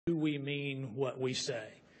do we mean what we say?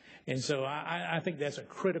 And so I think that's a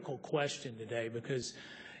critical question today, because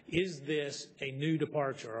is this a new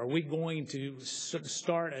departure? Are we going to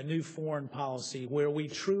start a new foreign policy where we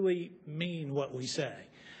truly mean what we say?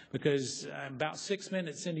 Because about 6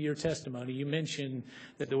 minutes into your testimony, you mentioned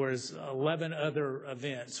that there was 11 other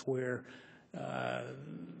events where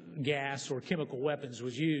gas or chemical weapons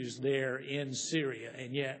was used there in Syria,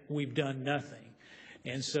 and yet we've done nothing.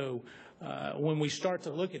 And so when we start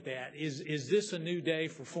to look at that, is this a new day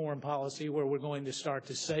for foreign policy where we're going to start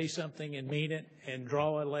to say something and mean it and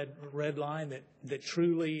draw a red line that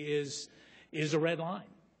truly is a red line?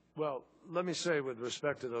 Well, let me say, with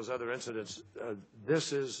respect to those other incidents,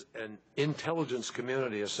 this is an intelligence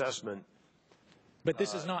community assessment. But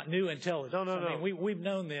this is not new intelligence. No. I mean, we've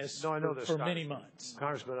known this, I know this for many months.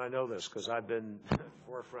 Congressman, I know this because I've been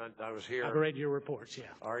forefront. I was here. I've read your reports, yeah.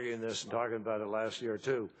 Arguing this and talking about it last year,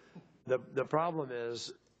 too. The problem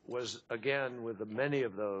was, again, with many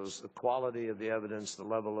of those, the quality of the evidence, the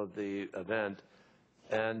level of the event,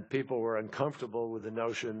 and people were uncomfortable with the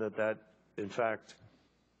notion that in fact,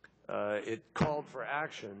 it called for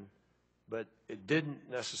action, but it didn't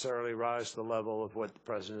necessarily rise to the level of what the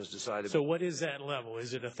president has decided. So what is that level?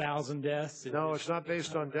 Is it 1,000 deaths? No, it's not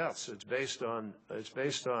based on deaths. It's based on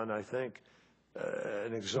I think,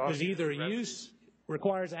 an exhaustion. Because either use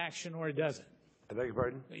requires action or it doesn't. I beg your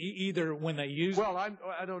pardon? Either when they use. Well,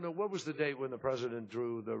 I don't know. What was the date when the president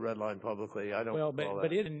drew the red line publicly? I don't. Well, but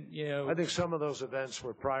I think some of those events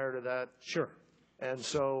were prior to that. Sure. And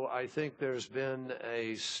so I think there's been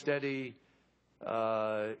a steady.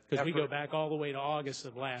 Because we go back all the way to August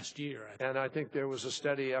of last year. And I think there was a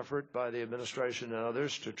steady effort by the administration and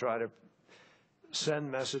others to try to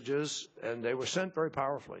send messages, and they were sent very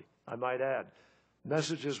powerfully, I might add.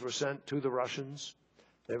 Messages were sent to the Russians.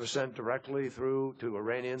 They were sent directly through to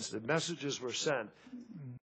Iranians. The messages were sent